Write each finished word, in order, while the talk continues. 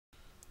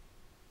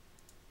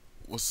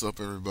What's up,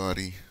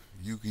 everybody?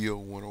 Yu-Gi-Oh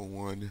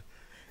 101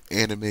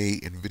 anime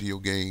and video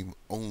game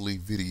only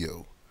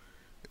video.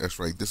 That's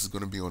right. This is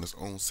going to be on its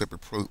own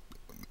separate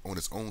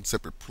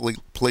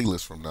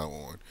playlist from now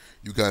on.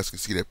 You guys can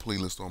see that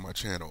playlist on my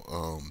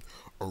channel.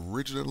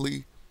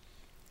 Originally,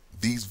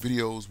 these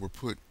videos were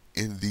put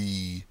in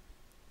the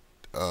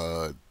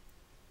uh,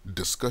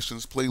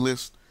 discussions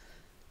playlist,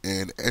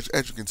 and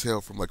as you can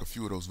tell from like a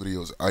few of those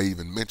videos, I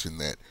even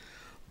mentioned that.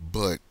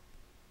 But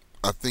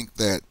I think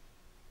that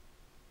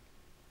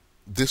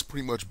this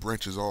pretty much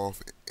branches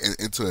off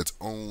into its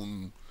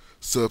own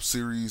sub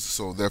series,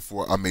 so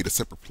therefore I made a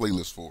separate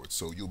playlist for it.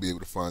 So you'll be able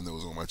to find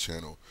those on my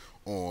channel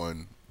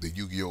on the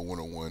Yu-Gi-Oh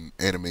 101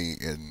 anime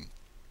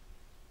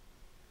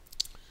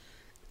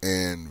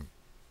and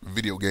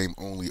video game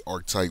only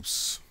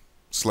archetypes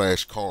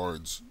slash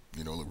cards,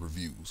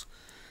 reviews.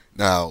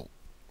 Now,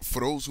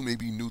 for those who may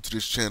be new to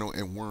this channel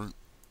and weren't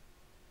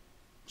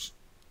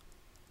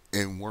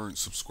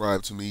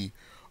subscribed to me,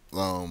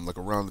 like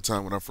around the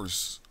time when I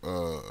first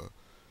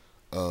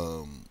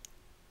um,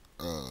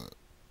 uh,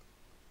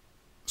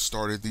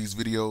 started these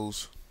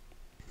videos.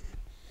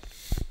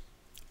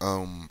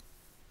 Um,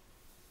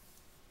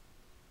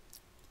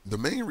 the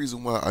main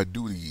reason why I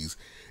do these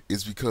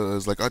is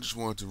because, like, I just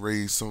wanted to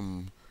raise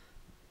some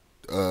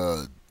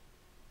uh,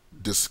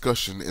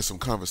 discussion and some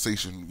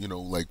conversation,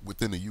 like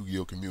within the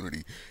Yu-Gi-Oh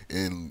community,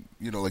 and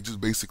like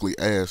just basically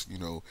ask,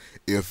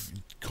 if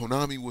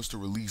Konami was to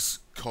release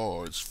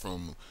cards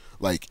from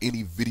like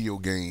any video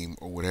game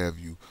or what have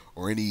you,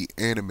 or any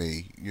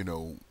anime,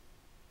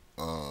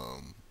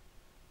 um,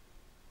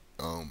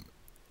 um,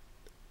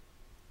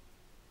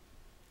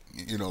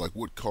 like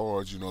what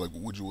cards, like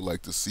would you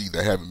like to see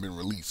that haven't been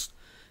released,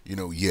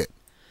 yet.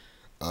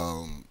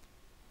 Um,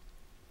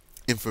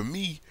 and for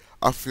me,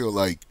 I feel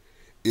like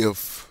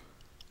if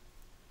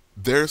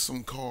there's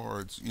some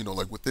cards,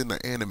 like within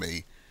the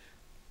anime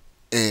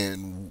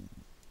and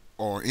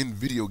or in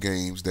video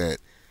games that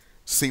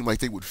seem like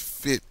they would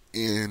fit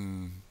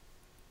in,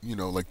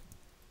 like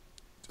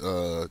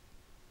uh,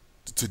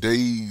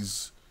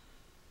 today's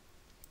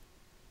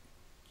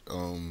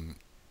um,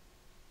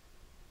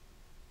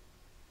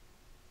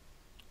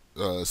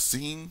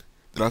 scene,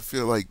 that I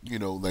feel like,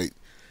 like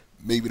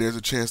maybe there's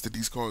a chance that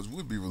these cards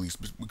would be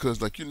released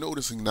because, like, you're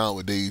noticing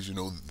nowadays,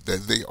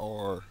 that they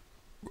are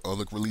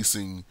like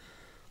releasing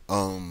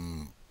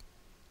um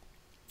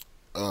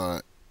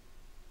uh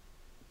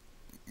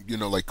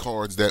like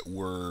cards that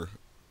were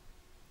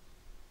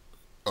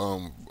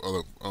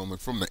like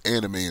from the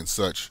anime and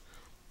such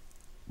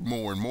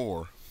more and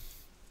more.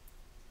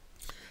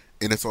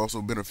 And it's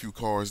also been a few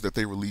cards that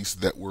they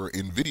released that were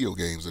in video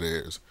games of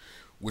theirs,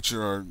 which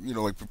are,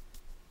 like,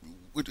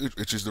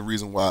 which is the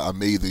reason why I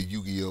made the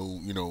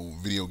Yu-Gi-Oh,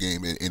 video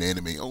game and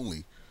anime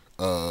only,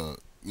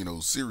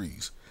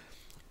 series.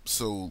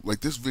 So,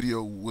 like, this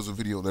video was a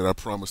video that I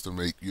promised to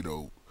make,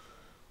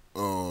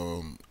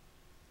 um,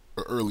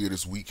 earlier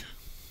this week,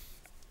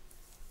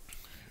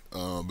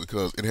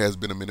 because it has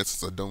been a minute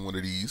since I've done one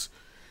of these.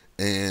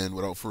 And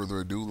without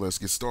further ado, let's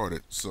get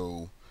started.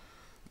 So,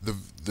 the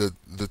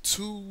the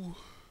two,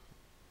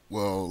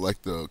 well,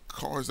 like the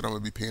cards that I'm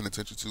gonna be paying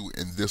attention to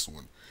in this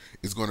one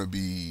is gonna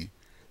be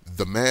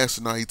the Mass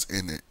Knights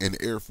and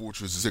Air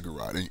Fortress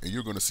Ziggurat, and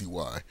you're gonna see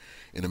why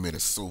in a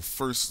minute. So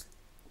first,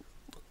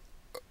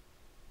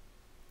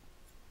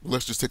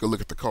 let's just take a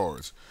look at the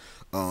cards.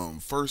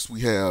 First,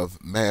 we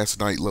have Mass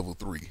Knight level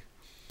 3.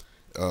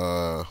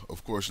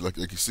 Of course, like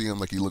you see him,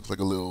 like he looks like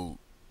a little,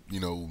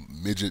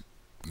 midget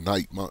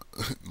knight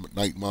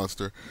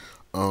monster.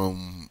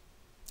 Um,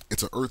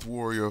 it's an Earth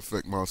Warrior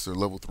effect monster,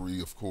 level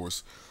 3, of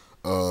course.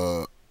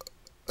 Uh,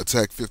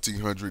 Attack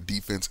 1500,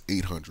 defense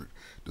 800.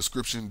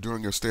 Description: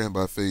 during your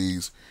standby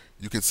phase,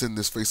 you can send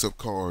this face-up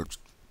card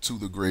to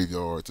the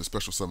graveyard to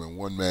special summon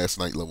one Mass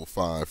Knight level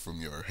 5 from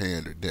your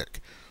hand or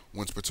deck.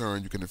 Once per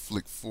turn, you can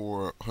inflict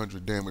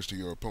 400 damage to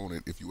your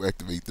opponent. If you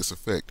activate this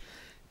effect,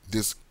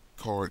 this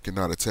card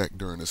cannot attack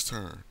during this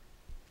turn.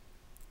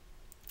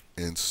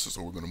 And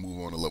so we're going to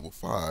move on to level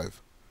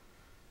 5.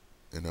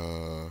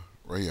 And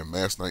right here,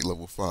 Mass Knight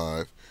level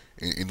 5.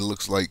 And it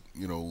looks like,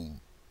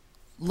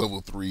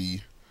 level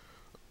 3,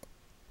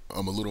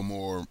 I'm a little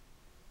more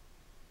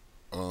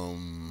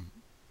um,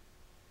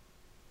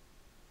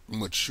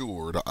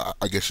 matured,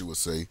 I guess you would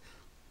say.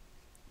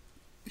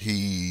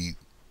 He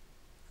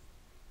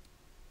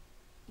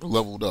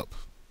leveled up.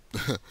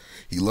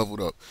 He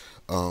leveled up.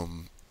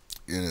 Um,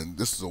 and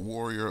this is a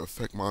warrior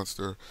effect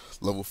monster,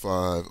 level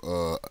 5,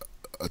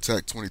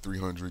 attack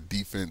 2300,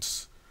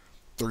 defense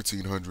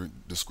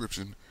 1300.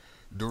 Description: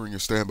 during your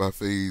standby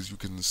phase, you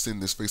can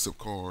send this face up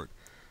card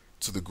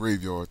to the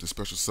graveyard to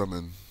special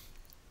summon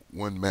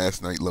one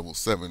Mass Knight level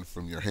 7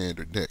 from your hand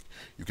or deck.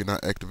 You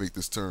cannot activate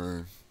this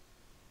turn.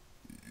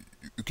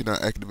 You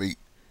cannot activate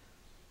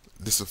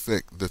this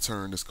effect the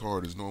turn this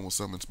card is normal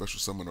summon, special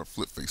summon, or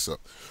flip face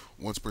up.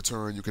 Once per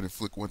turn, you can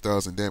inflict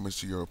 1000 damage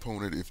to your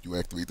opponent. If you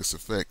activate this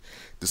effect,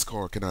 this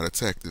card cannot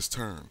attack this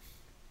turn.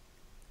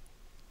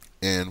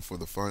 And for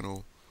the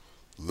final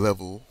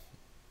level,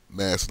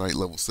 Mass Knight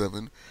level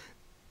 7,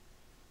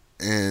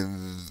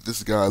 and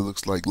this guy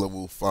looks like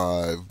level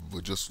 5,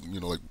 but just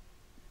like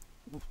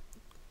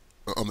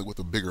like with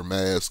a bigger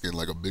mask and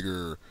like a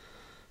bigger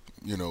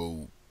you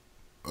know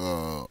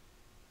uh,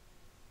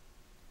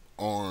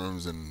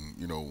 arms and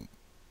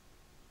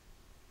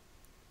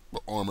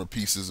armor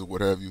pieces or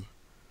what have you.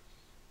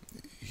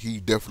 He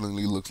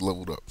definitely looks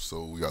leveled up.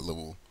 So we got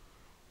level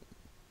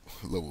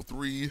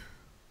 3,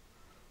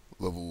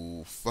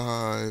 level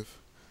 5,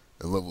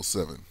 and level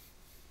 7.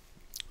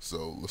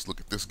 So let's look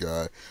at this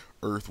guy.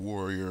 Earth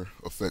Warrior,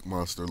 Effect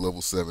Monster,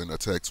 level 7,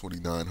 attack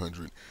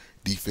 2900,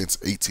 defense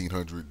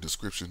 1800.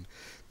 Description: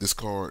 this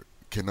card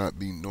cannot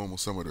be normal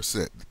summoned or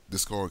set.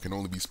 This card can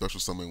only be special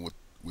summoned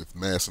with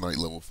Mass Knight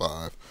level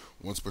 5.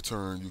 Once per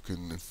turn, you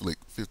can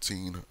inflict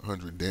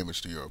 1500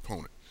 damage to your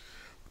opponent.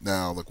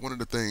 Now, like one of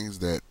the things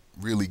that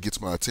really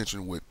gets my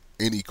attention with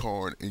any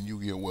card in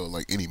Yu-Gi-Oh! Well,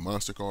 like any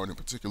monster card in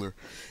particular,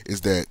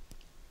 is that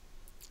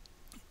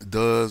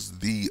does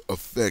the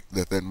effect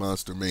that that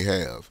monster may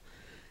have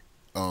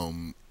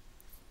um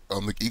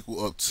like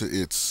equal up to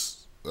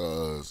its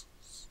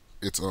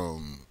its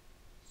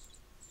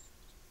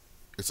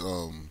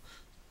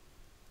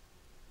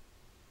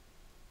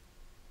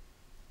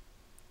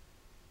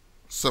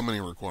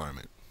summoning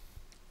requirement.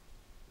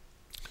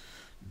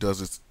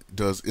 Does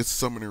its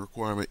summoning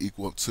requirement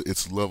equal up to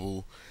its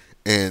level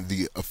and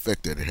the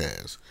effect that it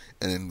has?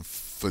 And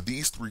for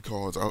these three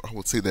cards, I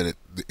would say that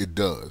it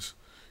does.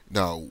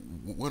 Now,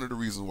 one of the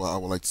reasons why I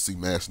would like to see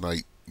Mass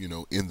Knight,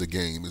 in the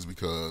game is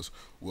because,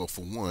 well,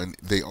 for one,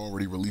 they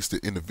already released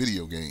it in the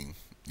video game,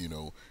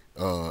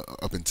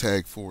 up in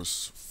Tag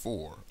Force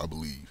 4, I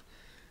believe.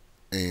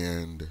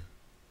 And,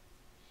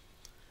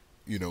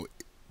 you know,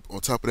 on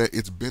top of that,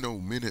 it's been a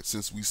minute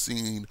since we've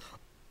seen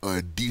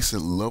a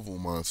decent level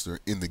monster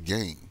in the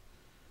game,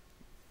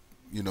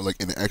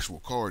 like in the actual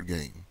card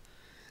game.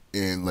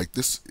 And like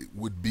this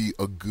would be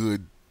a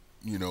good,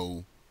 you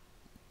know,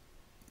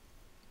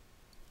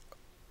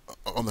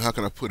 how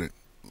can I put it?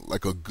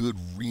 Like a good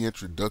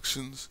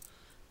reintroductions,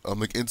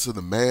 like into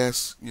the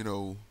mass,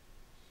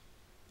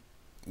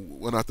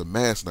 well, not the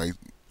Mass Knight,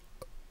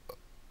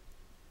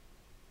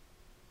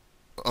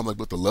 like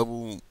with the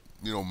level,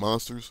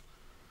 monsters.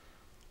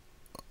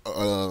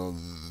 Uh,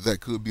 that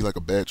could be like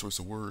a bad choice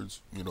of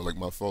words, like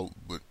my fault,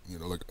 but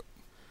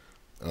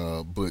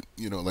but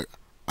like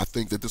I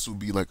think that this would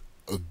be like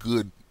a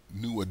good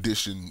new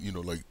addition,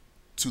 like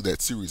to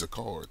that series of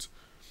cards.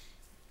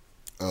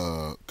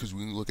 Because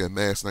when you look at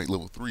Mass Knight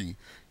level 3,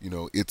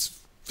 it's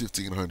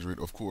 1500.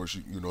 Of course,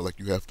 like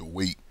you have to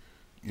wait,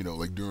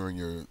 like during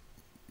your,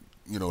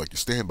 like your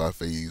standby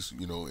phase,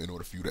 in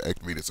order for you to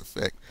activate its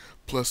effect.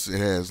 Plus, it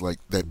has like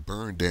that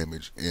burn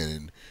damage,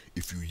 and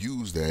if you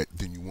use that,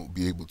 then you won't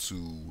be able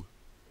to,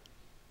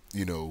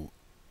 you know,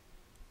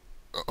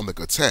 like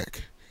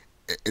attack.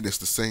 And it's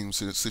the same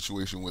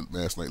situation with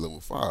Mass Knight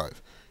level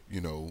 5.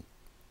 You know,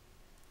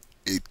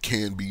 it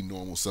can be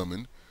normal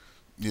summon,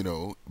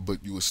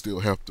 but you will still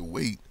have to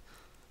wait.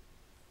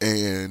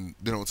 And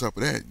then on top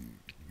of that,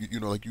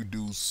 like you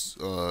do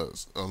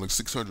like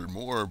 600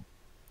 more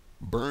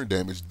burn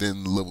damage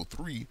than level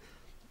 3,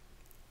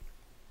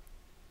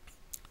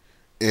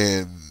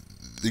 and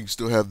then you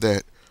still have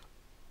that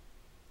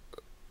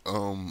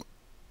um,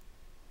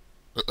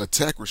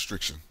 attack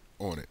restriction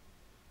on it.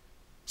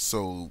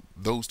 So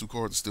those two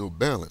cards are still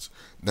balanced.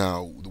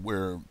 Now,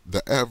 where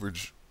the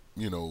average,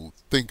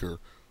 thinker,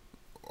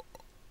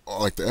 or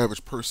like the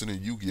average person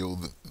in Yu-Gi-Oh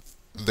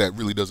that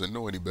really doesn't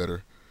know any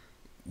better,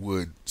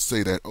 would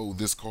say that, oh,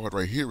 this card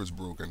right here is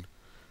broken.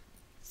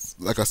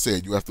 Like I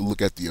said, you have to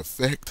look at the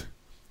effect,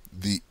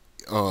 the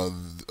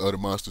the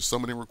monster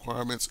summoning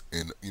requirements,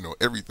 and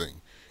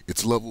everything,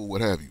 its level,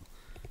 what have you.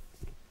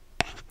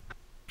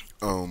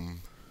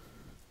 Um,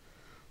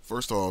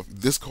 First off,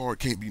 this card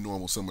can't be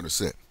normal summoner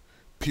set,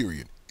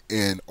 period.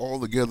 And all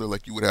together,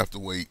 like you would have to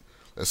wait,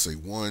 let's say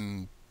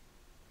one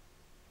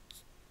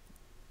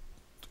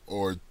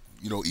or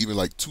even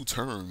like 2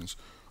 turns.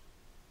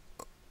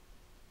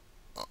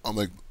 I'm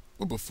like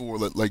before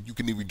like you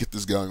can even get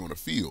this guy on the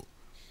field.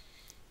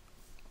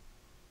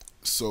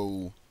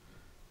 So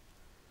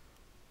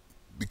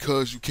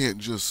because you can't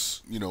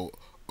just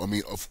I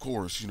mean, of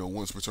course,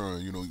 once per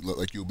turn,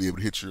 like you'll be able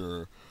to hit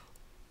your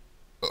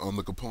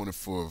the opponent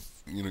for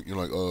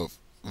like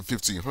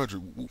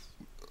 1500,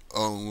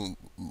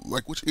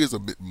 like, which is a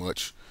bit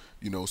much,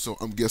 so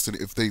I'm guessing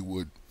if they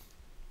would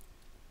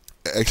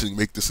actually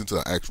make this into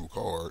an actual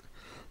card,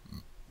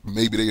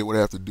 maybe they would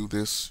have to do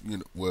this,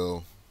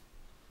 well,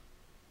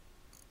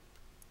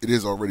 it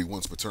is already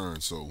once per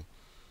turn, so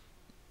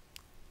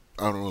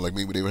I don't know, like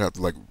maybe they would have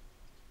to like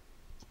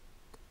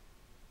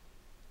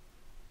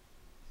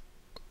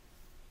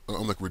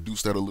I'm like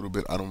reduce that a little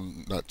bit.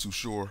 I'm not too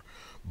sure,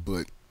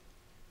 but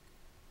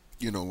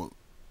you know,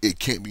 it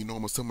can't be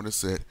normal summoner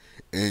set,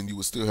 and you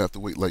would still have to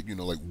wait like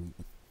like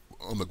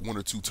on like 1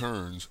 or 2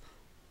 turns,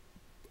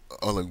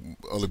 like,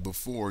 like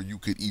before you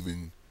could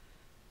even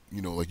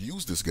like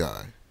use this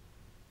guy.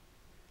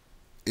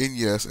 And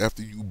yes,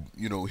 after you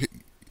hit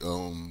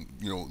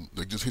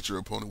like just hit your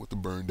opponent with the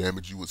burn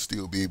damage, you would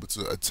still be able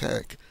to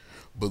attack.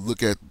 But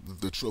look at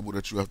the trouble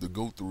that you have to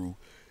go through,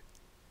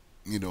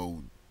 you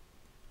know,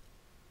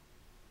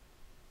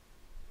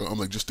 I'm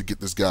like, just to get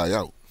this guy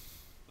out.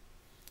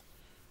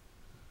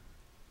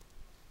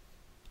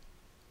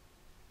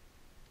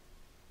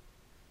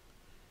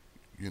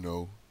 You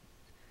know,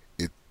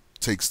 it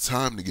takes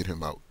time to get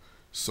him out.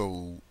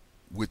 So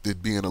with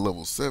it being a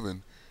level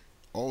 7,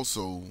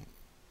 also,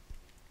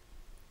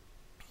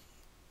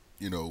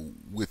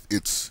 with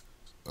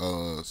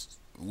uh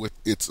with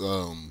its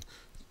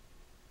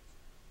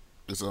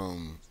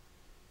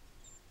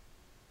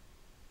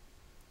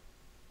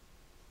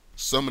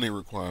summoning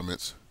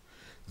requirements,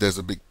 there's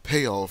a big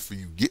payoff for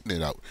you getting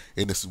it out,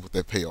 and this is what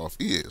that payoff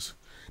is.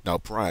 Now,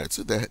 prior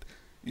to that,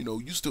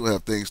 you still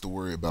have things to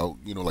worry about,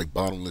 like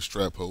bottomless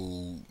trap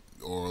hole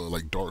or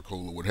like dark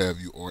hole or what have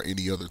you, or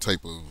any other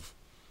type of,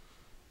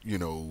 you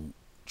know,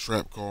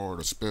 trap card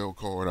or spell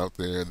card out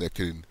there uh,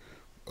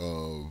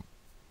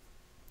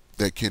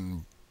 that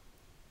can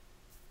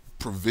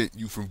prevent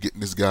you from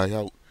getting this guy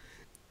out,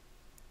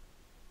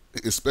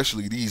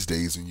 especially these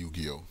days in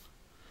Yu-Gi-Oh.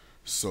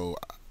 So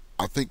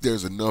I think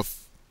there's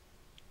enough,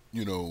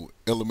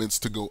 elements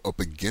to go up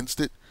against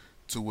it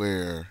to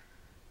where,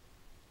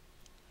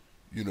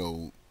 you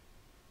know,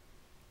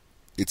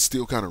 it's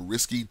still kind of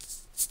risky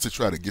to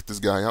try to get this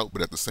guy out,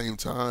 but at the same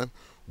time,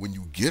 when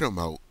you get him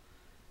out,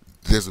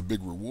 there's a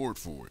big reward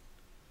for it.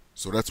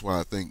 So that's why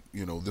I think,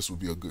 this would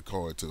be a good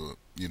card to,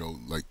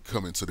 like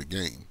come into the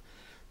game.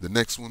 The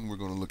next one we're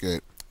going to look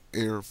at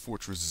Air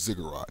Fortress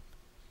Ziggurat.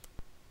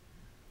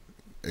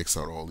 X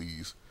out all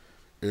these.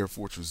 Air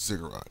Fortress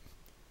Ziggurat.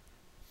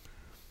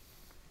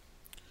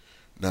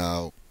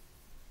 Now,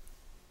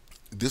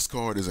 this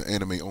card is an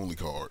anime only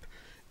card,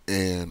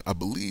 and I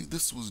believe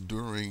this was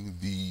during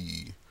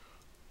the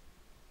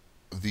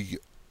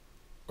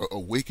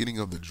Awakening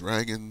of the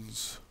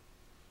Dragons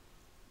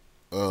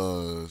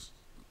uh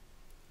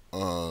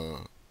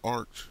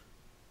arc.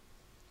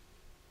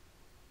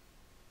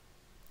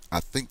 I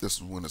think this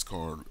is when this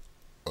card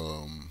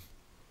um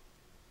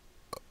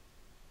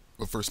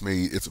first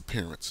made its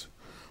appearance.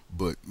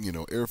 But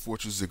Air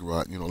Fortress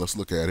Ziggurat. Let's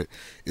look at it.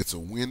 It's a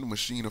wind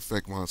machine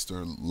effect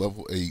monster,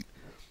 level 8,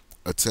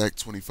 attack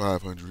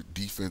 2500,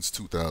 defense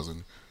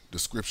 2000.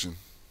 Description: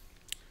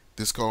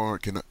 this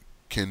card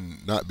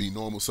cannot be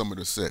normal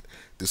summoned or set.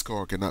 This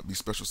card cannot be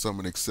special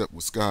summoned except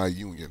with Sky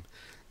Union.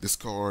 This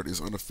card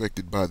is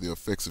unaffected by the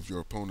effects of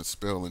your opponent's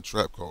spell and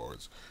trap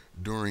cards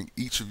during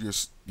each of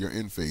your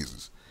end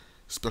phases.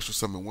 Special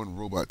summon one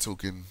robot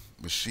token,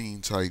 machine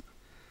type,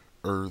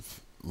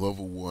 Earth,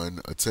 level 1,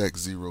 attack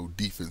 0,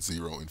 defense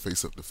 0, in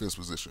face up defense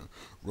position.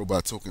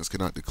 Robot tokens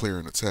cannot declare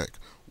an attack.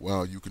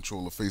 While you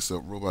control a face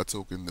up robot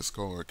token, this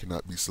card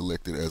cannot be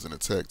selected as an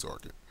attack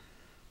target.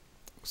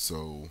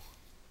 So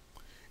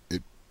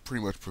it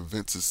pretty much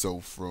prevents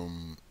itself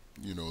from,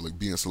 like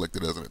being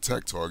selected as an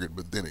attack target.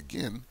 But then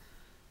again,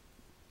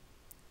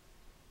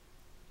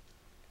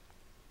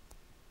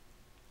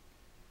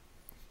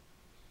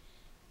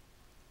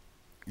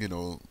 you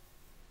know,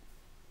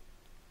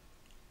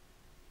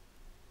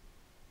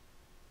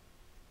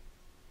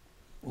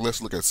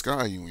 let's look at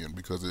Sky Union,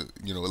 because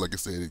like I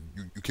said,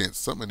 you can't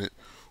summon it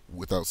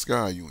without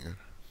Sky Union.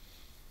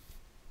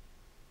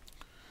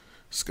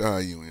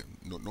 Sky Union,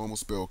 normal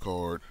spell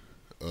card.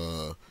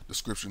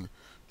 Description: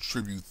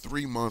 tribute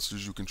 3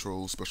 monsters you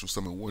control. Special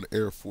summon one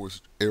Air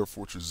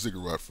Fortress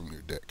Ziggurat from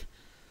your deck.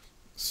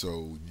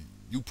 So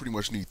you pretty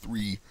much need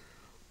 3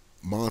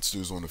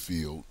 monsters on the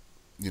field,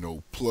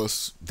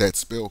 plus that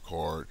spell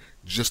card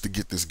just to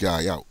get this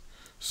guy out.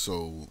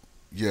 So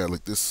yeah,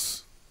 like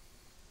this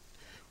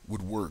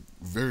would work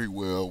very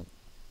well.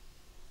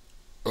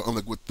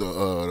 Unlike with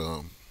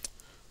well,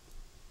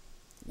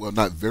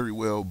 not very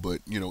well,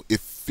 but it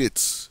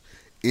fits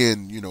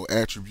in,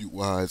 attribute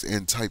wise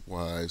and type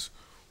wise.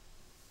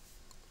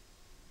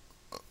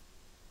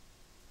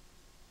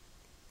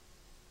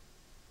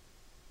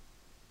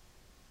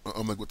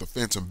 Unlike with the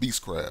Phantom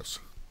Beastcrafts,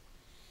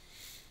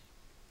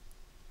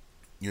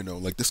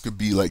 like this could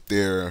be like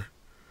their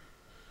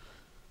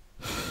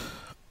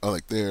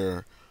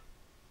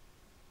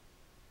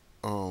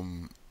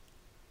um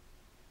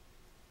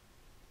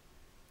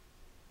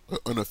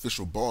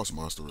unofficial boss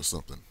monster or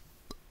something.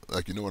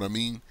 Like, you know what I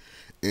mean?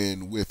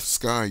 And with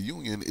Sky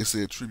Union, it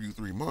said tribute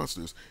 3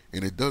 monsters,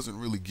 and it doesn't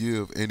really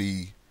give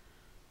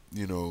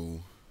you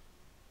know,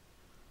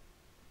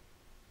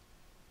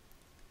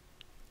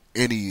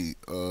 any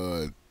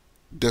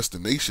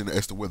destination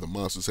as to where the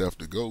monsters have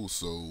to go.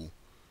 So,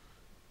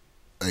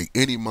 like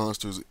any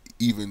monsters,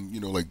 even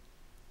like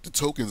the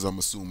tokens, I'm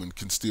assuming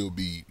can still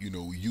be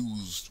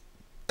used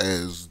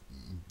as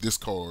this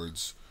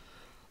card's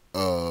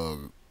uh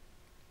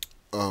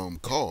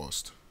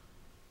cost.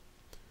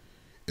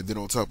 And then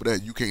on top of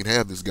that, you can't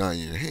have this guy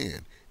in your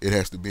hand. It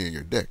has to be in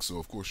your deck. So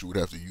of course you would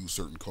have to use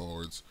certain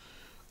cards.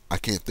 I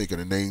can't think of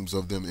the names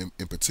of them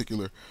in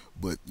particular,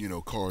 but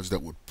cards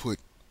that would put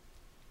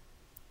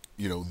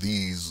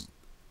these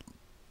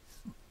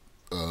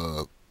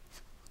uh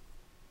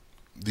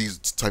these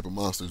type of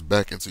monsters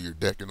back into your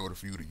deck in order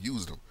for you to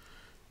use them.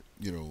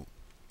 You know,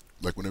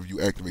 like whenever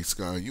you activate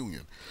Sky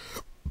Union.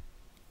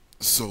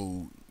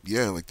 So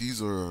yeah, like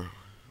these are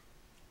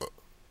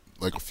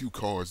like a few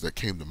cards that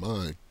came to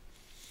mind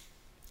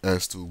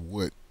as to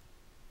what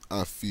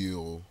I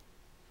feel,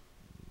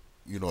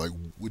 like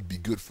would be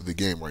good for the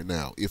game right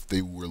now if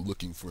they were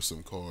looking for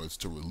some cards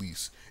to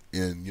release,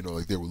 and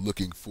like they were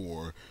looking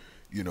for,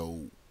 you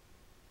know,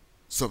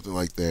 something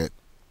like that.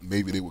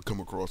 Maybe they would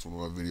come across one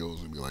of my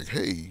videos and be like,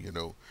 hey,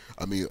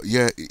 I mean,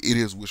 yeah, it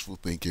is wishful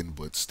thinking,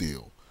 but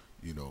still,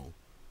 you know,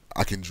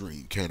 I can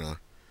dream, can I?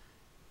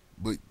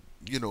 But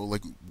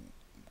like,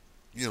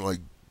 like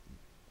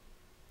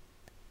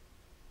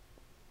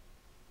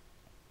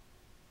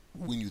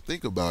when you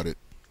think about it,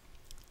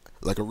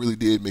 like I really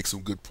did make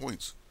some good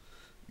points.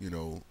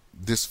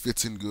 This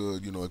fits in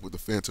good. Like with the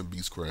Phantom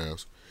Beast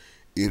crafts,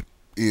 it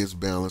is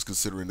balanced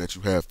considering that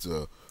you have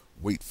to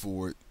wait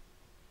for it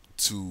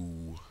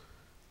to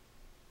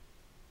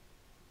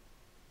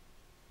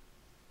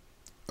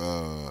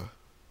uh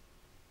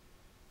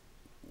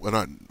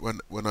well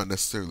not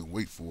necessarily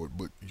wait for it,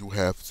 but you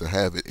have to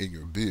have it in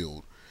your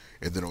build,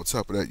 and then on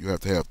top of that, you have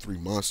to have three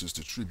monsters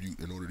to tribute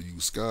in order to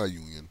use Sky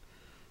Union.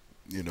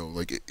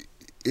 Like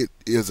it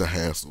is a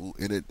hassle,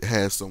 and it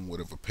has somewhat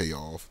of a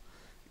payoff.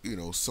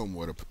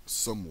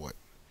 Somewhat.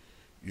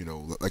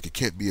 Like it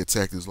can't be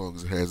attacked as long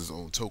as it has its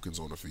own tokens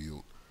on the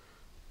field.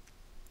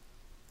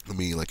 I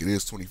mean, like it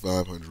is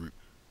 2,500.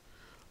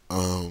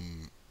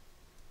 Um,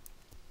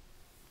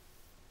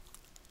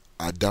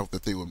 I doubt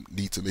that they will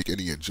need to make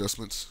any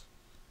adjustments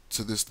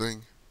to this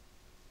thing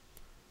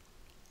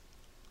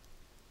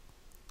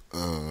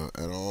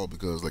at all,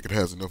 because like it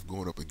has enough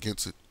going up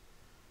against it.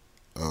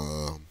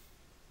 Um,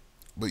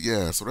 but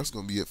yeah, so that's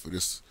gonna be it for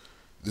this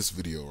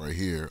video right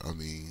here. I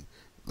mean,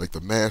 like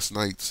the Mass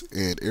Knights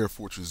and Air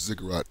Fortress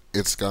Ziggurat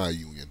and Sky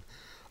Union.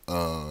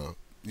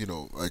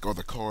 Like are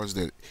the cards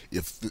that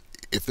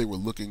if they were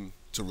looking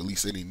to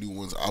release any new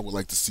ones, I would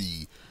like to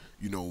see,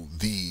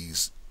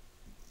 these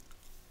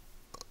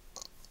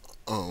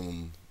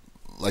um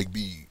like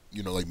be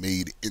like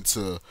made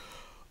into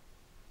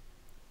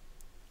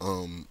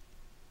um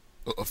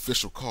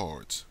official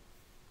cards.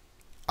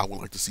 I would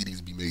like to see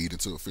these be made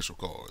into official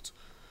cards.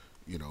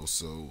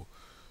 So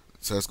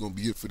that's gonna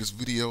be it for this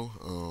video.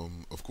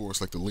 Of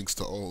course, like the links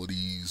to all of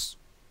these,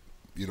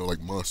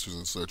 like monsters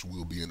and such,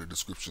 will be in the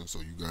description, so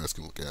you guys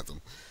can look at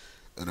them.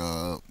 And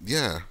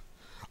yeah,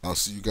 I'll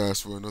see you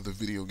guys for another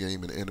video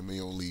game and anime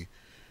only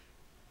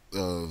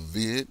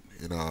vid.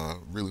 And I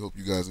really hope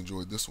you guys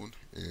enjoyed this one.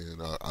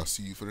 And I'll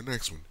see you for the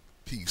next one.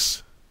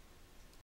 Peace.